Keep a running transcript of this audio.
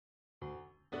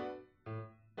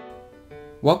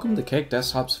Welcome to Cake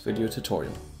Desktop's video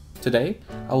tutorial. Today,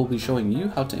 I will be showing you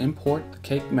how to import the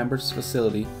Cake Members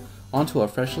facility onto a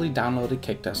freshly downloaded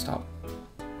Cake Desktop.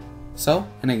 So,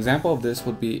 an example of this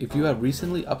would be if you have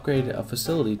recently upgraded a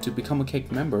facility to become a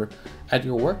Cake member at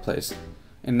your workplace,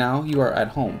 and now you are at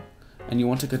home, and you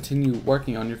want to continue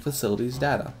working on your facility's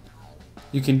data.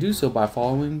 You can do so by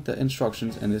following the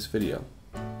instructions in this video.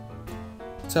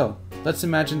 So, let's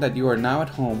imagine that you are now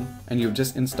at home and you've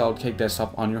just installed Cake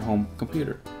Desktop on your home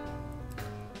computer.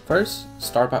 First,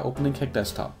 start by opening Cake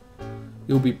Desktop.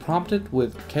 You will be prompted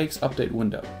with Cake's update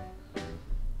window.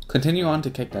 Continue on to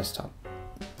Cake Desktop.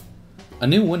 A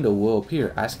new window will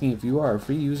appear asking if you are a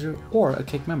free user or a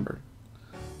Cake member.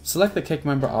 Select the Cake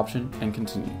member option and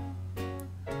continue.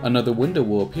 Another window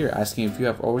will appear asking if you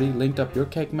have already linked up your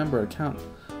Cake member account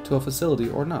to a facility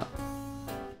or not.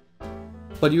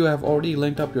 But you have already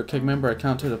linked up your Cake member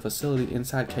account to the facility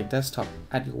inside Cake Desktop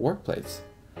at your workplace.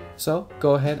 So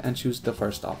go ahead and choose the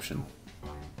first option.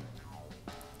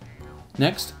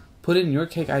 Next, put in your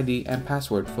Cake ID and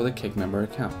password for the Cake member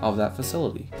account of that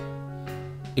facility.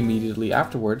 Immediately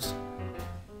afterwards,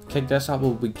 Cake Desktop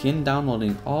will begin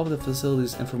downloading all of the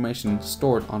facility's information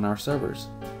stored on our servers.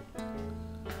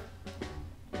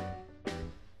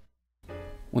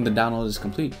 When the download is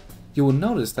complete, you will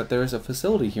notice that there is a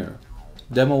facility here,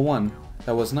 Demo 1,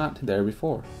 that was not there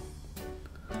before.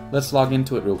 Let's log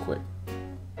into it real quick.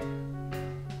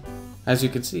 As you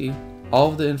can see, all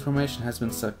of the information has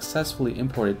been successfully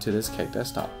imported to this Cake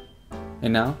Desktop,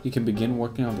 and now you can begin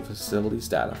working on the facility's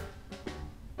data.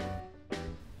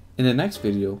 In the next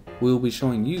video, we will be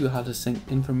showing you how to sync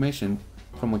information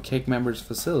from a Cake member's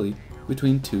facility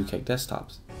between two Cake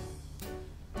Desktops.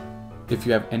 If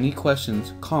you have any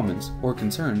questions, comments, or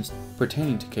concerns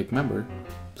pertaining to Cake member,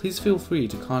 please feel free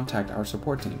to contact our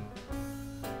support team.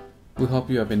 We hope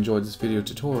you have enjoyed this video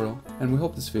tutorial, and we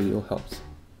hope this video helps.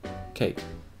 Cake,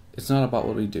 it's not about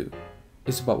what we do,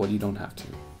 it's about what you don't have to.